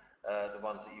understand the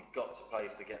ones that you've got to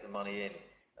place to get the money in.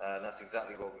 And that's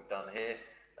exactly what we've done here.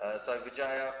 So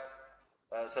Vijaya,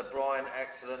 so Brian,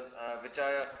 excellent.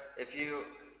 Vijaya,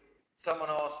 someone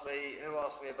asked me, who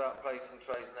asked me about placing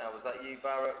trades now? Was that you,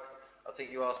 Barak? I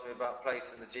think you asked me about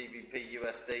placing the GBP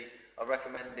USD. I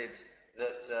recommended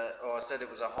that, or I said it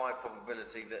was a high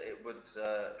probability that it would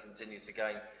continue to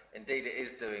gain. Indeed, it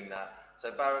is doing that.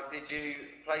 So Barak, did you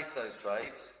place those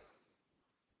trades?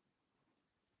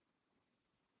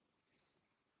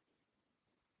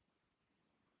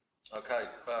 Okay,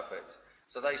 perfect.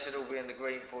 So they should all be in the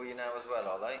green for you now as well,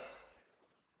 are they?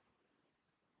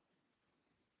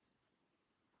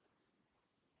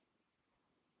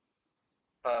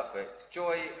 Perfect.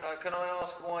 Joy, can I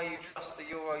ask why you trust the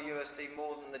Euro USD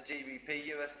more than the GBP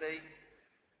USD?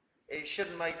 It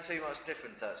shouldn't make too much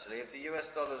difference actually. If the US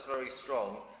dollar is very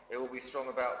strong, it will be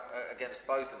strong against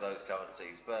both of those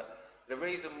currencies. But the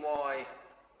reason why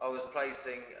I was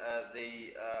placing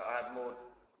I had more.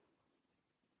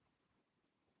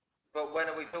 But when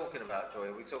are we talking about, Joy?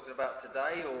 Are we talking about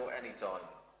today or any time?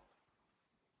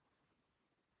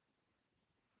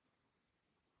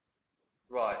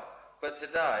 Right. But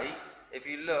today, if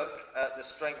you look at the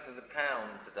strength of the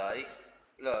pound today,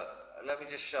 look, let me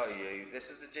just show you. This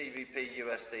is the GBP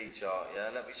USD chart, yeah?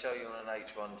 Let me show you on an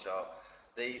H1 chart.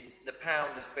 The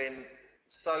pound has been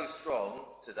so strong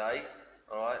today,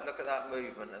 all right? Look at that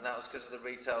movement, and that was because of the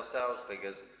retail sales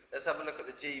figures. Let's have a look at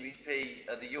the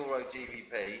GBP, the Euro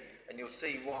GBP, and you'll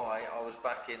see why I was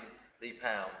backing the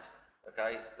pound,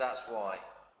 okay? That's why.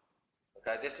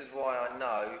 Okay, this is why I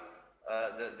know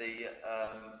that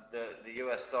the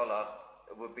US dollar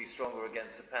would be stronger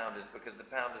against the pound, is because the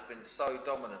pound has been so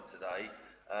dominant today.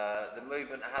 The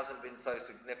movement hasn't been so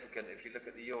significant. If you look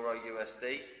at the Euro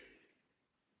USD,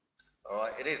 all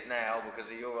right, it is now because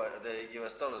the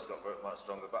US dollar's got very much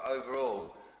stronger. But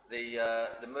overall,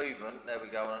 the movement, there we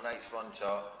go, on an H1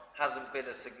 chart, hasn't been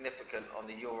as significant on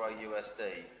the Euro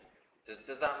USD.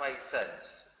 Does that make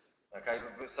sense? Okay,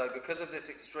 so because of this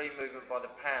extreme movement by the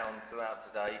pound throughout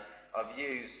today, I've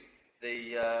used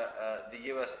the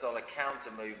US dollar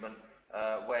counter movement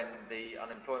when the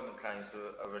unemployment claims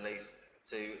are released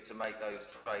to make those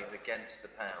trades against the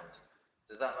pound.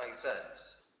 Does that make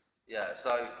sense? Yeah,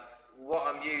 so what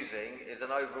I'm using is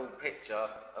an overall picture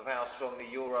of how strong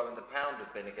the euro and the pound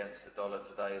have been against the dollar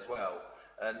today as well.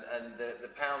 And the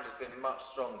pound has been much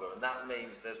stronger, and that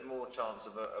means there's more chance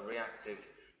of a reactive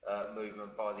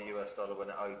movement by the US dollar when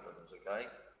it opens, okay?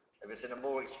 If it's in a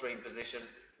more extreme position,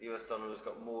 the US dollar has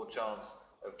got more chance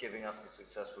of giving us a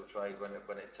successful trade when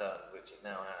it turns, which it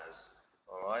now has,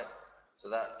 all right? So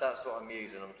that's what I'm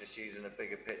using. I'm just using a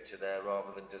bigger picture there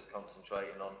rather than just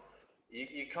concentrating on,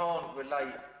 you can't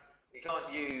relate, you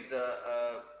can't use,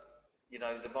 you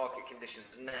know, the market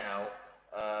conditions now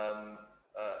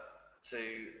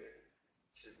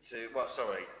well,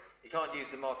 sorry, you can't use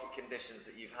the market conditions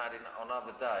that you've had on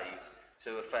other days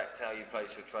to affect how you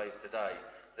place your trades today.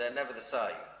 They're never the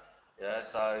same. Yeah,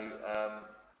 so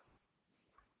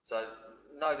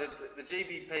no, the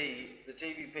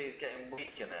GBP is getting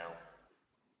weaker now.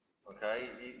 Okay,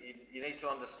 you need to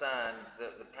understand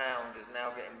that the pound is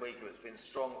now getting weaker. It's been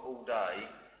strong all day,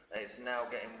 and it's now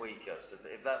getting weaker. So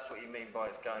if that's what you mean by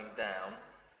it's going down,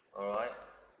 all right,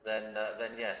 then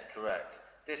yes, correct.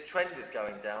 This trend is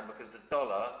going down because the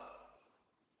dollar,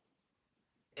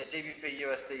 yeah, GBP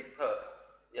USD put,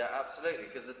 yeah, absolutely,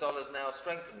 because the dollar's now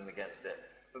strengthening against it.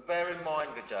 But bear in mind,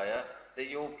 Vijaya, that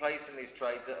you're placing these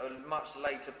trades at a much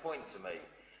later point to me.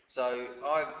 So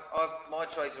my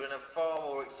trades are in a far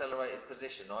more accelerated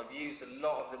position. I've used a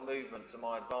lot of the movement to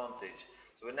my advantage.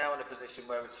 So we're now in a position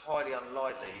where it's highly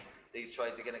unlikely these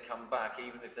trades are going to come back,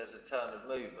 even if there's a turn of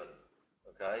movement.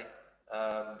 Okay.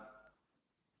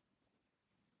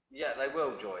 Yeah, they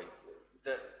will, Joy.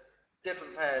 The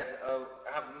different pairs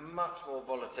have much more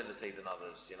volatility than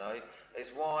others, you know.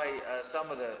 It's why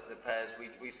some of the pairs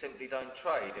we simply don't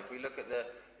trade. If we look at the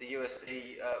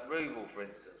USD ruble, for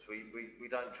instance, we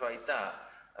don't trade that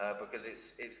because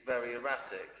it's very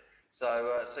erratic.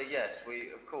 So yes,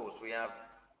 of course we have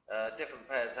different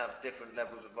pairs have different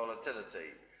levels of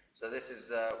volatility. So this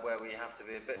is where we have to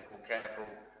be a bit more careful,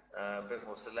 a bit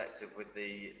more selective with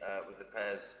the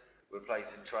pairs we're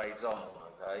placing trades on.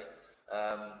 Okay.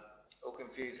 All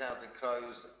confused how to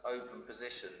close open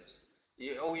positions.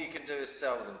 All you can do is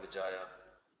sell them, Vijaya.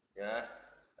 Yeah.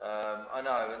 I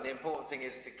know, and the important thing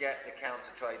is to get the counter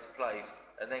trade to place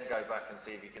and then go back and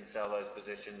see if you can sell those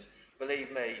positions.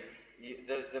 Believe me,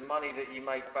 the money that you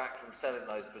make back from selling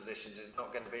those positions is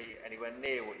not going to be anywhere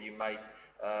near what you make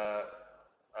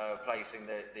placing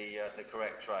the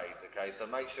correct trades. Okay, so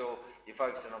make sure you're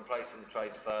focusing on placing the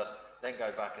trades first, then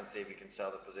go back and see if you can sell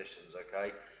the positions.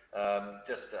 Okay,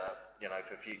 just you know,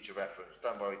 for future reference.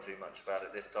 Don't worry too much about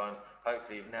it this time.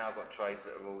 Hopefully you've now got trades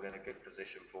that are all in a good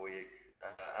position for you,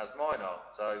 as mine are.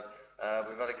 So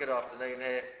we've had a good afternoon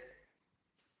here,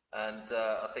 and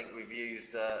I think we've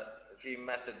used a few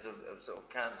methods of sort of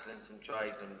cancelling some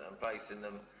trades and placing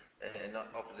them in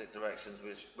opposite directions,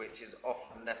 which is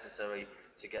often necessary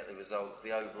to get the results,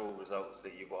 the overall results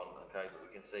that you want. Okay, but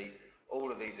we can see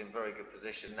all of these in very good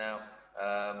position now,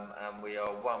 and we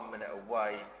are 1 minute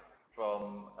away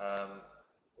from,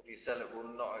 if you sell it,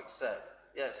 will not accept.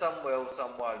 Yeah, some will,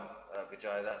 some won't,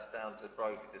 Vijay. That's down to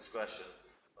broker discretion.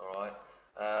 All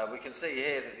right. We can see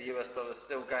here that the US dollar is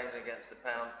still gaining against the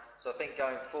pound. So I think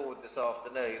going forward this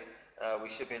afternoon, we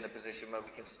should be in a position where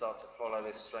we can start to follow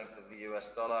this strength of the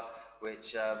US dollar,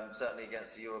 which certainly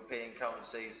against the European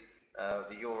currencies,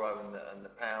 the euro and the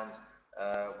pound,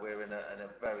 we're in a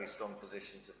very strong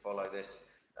position to follow this.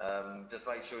 Just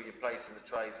make sure you're placing the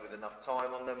trades with enough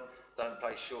time on them. Don't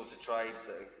place shorter trades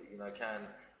that you know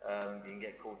you can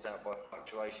get caught out by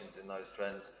fluctuations in those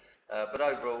trends. But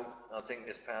overall, I think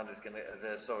this pound is going to,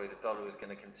 the dollar is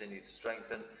going to continue to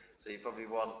strengthen. So you probably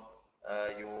want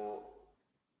your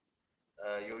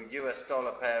US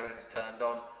dollar pairings turned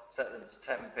on, set them to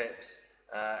 10 pips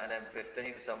and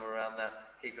M15, somewhere around that.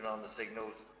 Keep an eye on the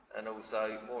signals, and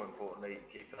also, more importantly,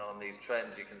 keep an eye on these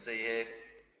trends. You can see here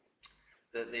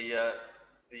that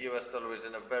the US dollar is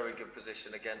in a very good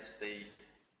position against the,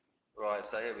 right,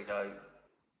 so here we go.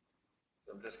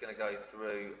 So I'm just going to go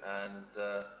through and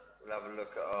we'll have a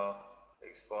look at our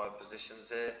expired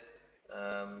positions here.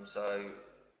 So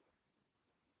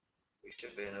we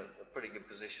should be in a pretty good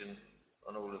position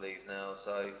on all of these now.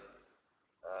 So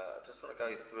I just want to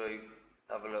go through,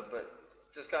 have a look, but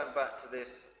just going back to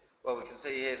this, well, we can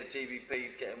see here the GBP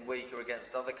is getting weaker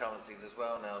against other currencies as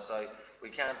well now, so we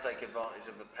can take advantage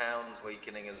of the pound's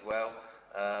weakening as well.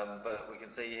 But we can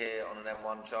see here on an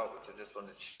M1 chart, which I just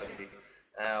wanted to show you,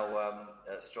 how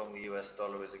strong the US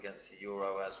dollar is against the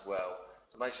euro as well.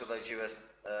 So make sure those US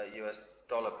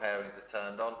dollar pairings are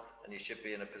turned on, and you should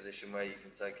be in a position where you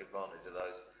can take advantage of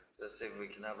those. So let's see if we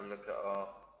can have a look at our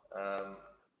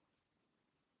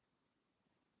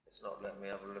It's not letting me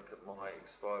have a look at my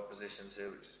expired positions here,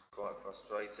 which is quite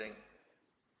frustrating.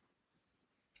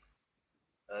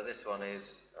 This one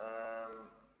is,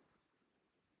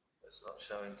 it's not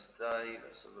showing today.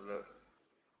 Let's have a look.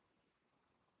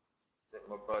 I think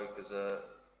my brokers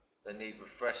they need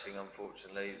refreshing,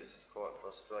 unfortunately. This is quite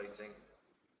frustrating.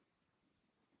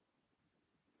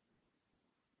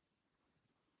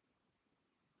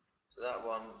 So that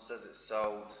one says it's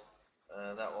sold.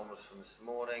 That one was from this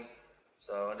morning.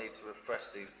 So I need to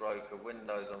refresh these broker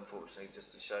windows, unfortunately,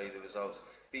 just to show you the results.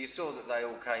 But you saw that they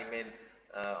all came in,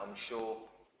 I'm sure.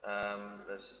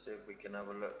 Let's just see if we can have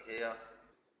a look here.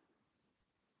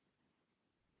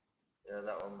 Yeah,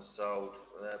 that one was sold.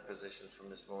 Their positions from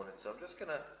this morning. So I'm just going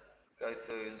to go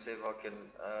through and see if I can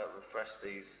refresh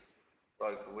these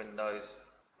broker windows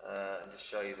and just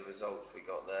show you the results we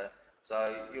got there.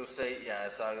 So you'll see, yeah,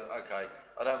 so okay,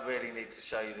 I don't really need to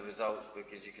show you the results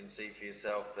because you can see for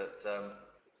yourself that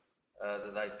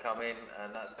that they've come in,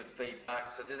 and that's good feedback.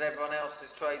 So did everyone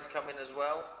else's trades come in as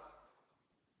well?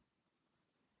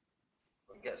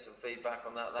 We can get some feedback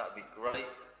on that, that'd be great.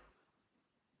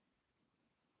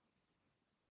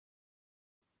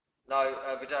 No,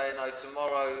 Vijay, no,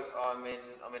 tomorrow I'm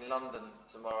in London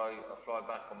tomorrow. I fly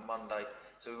back on Monday.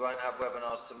 So we won't have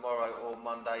webinars tomorrow or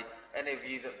Monday. Any of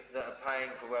you that are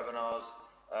paying for webinars,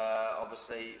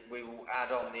 obviously we will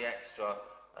add on the extra.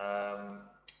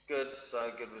 Good,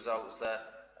 so good results there.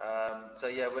 So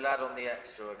yeah, we'll add on the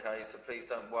extra, okay? So please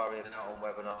don't worry about on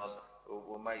webinars.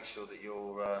 We'll make sure that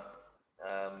you're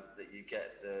that you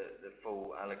get the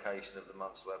full allocation of the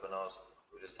month's webinars.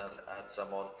 We'll just add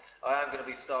some on. I am going to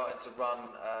be starting to run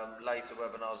later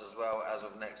webinars as well as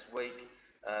of next week.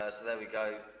 So there we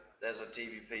go. There's a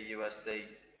GBP USD.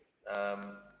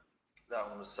 That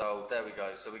one was sold. There we go.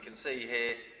 So we can see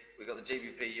here we've got the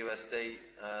GBP USD.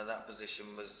 That position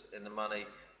was in the money.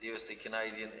 The USD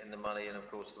Canadian in the money, and of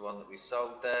course the one that we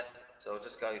sold there. So I'll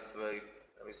just go through.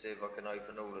 Let me see if I can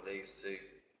open all of these to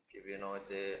give you an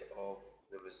idea of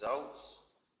the results.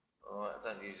 All right,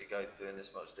 I don't usually go through in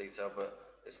this much detail, but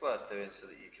it's worth doing so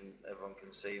that everyone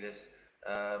can see this.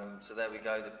 So there we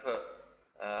go, the put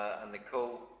and the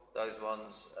call, those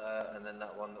ones, and then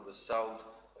that one that was sold.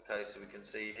 Okay, so we can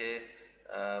see here,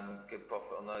 good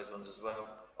profit on those ones as well.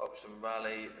 Option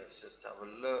rally, let's just have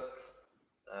a look.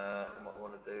 What I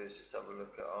want to do is just have a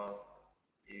look at our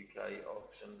UK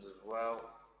options as well.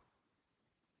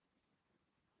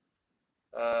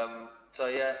 So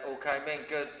yeah, all came in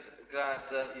good. Glad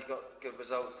you got good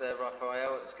results there,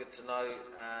 Raphael. It's good to know,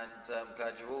 and I'm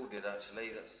glad you all did actually.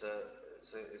 That's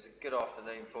it's a good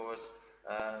afternoon for us.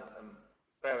 And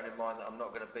bearing in mind that I'm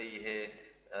not going to be here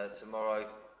tomorrow,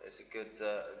 it's a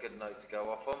good note to go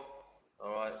off on.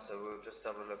 All right, so we'll just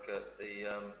have a look at the.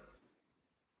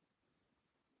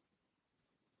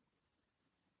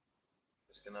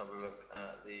 Just going to have a look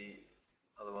at the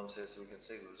other ones here, so we can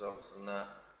see the results from that.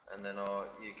 And then our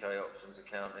UK options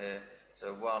account here.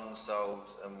 So one sold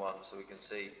and one, so we can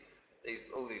see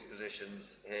all these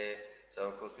positions here. So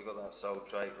of course we've got that sold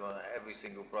trade run at every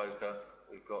single broker.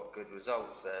 We've got good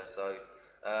results there. So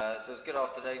so it's a good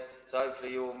afternoon. So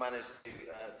hopefully you all managed to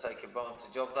take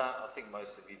advantage of that. I think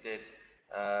most of you did,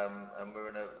 and we're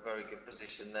in a very good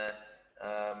position there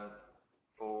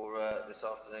for this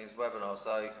afternoon's webinar.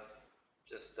 So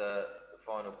just the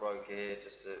final broker here,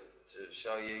 just to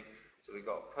show you. So we've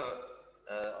got put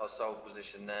our sold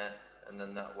position there, and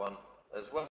then that one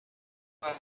as well.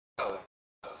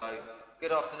 So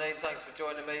good afternoon, thanks for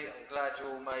joining me. I'm glad you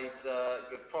all made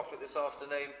good profit this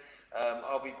afternoon.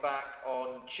 I'll be back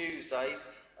on Tuesday,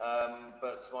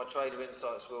 but my trader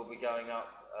insights will be going up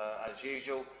as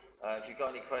usual. If you've got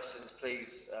any questions,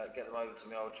 please get them over to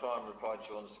me. I'll try and reply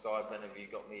to you on Skype. Many of you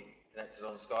got me connected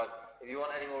on Skype. If you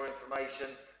want any more information,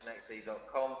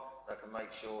 nexe.com. I can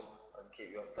make sure and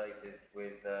keep you updated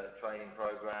with training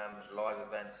programs, live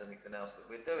events, anything else that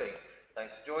we're doing.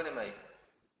 Thanks for joining me.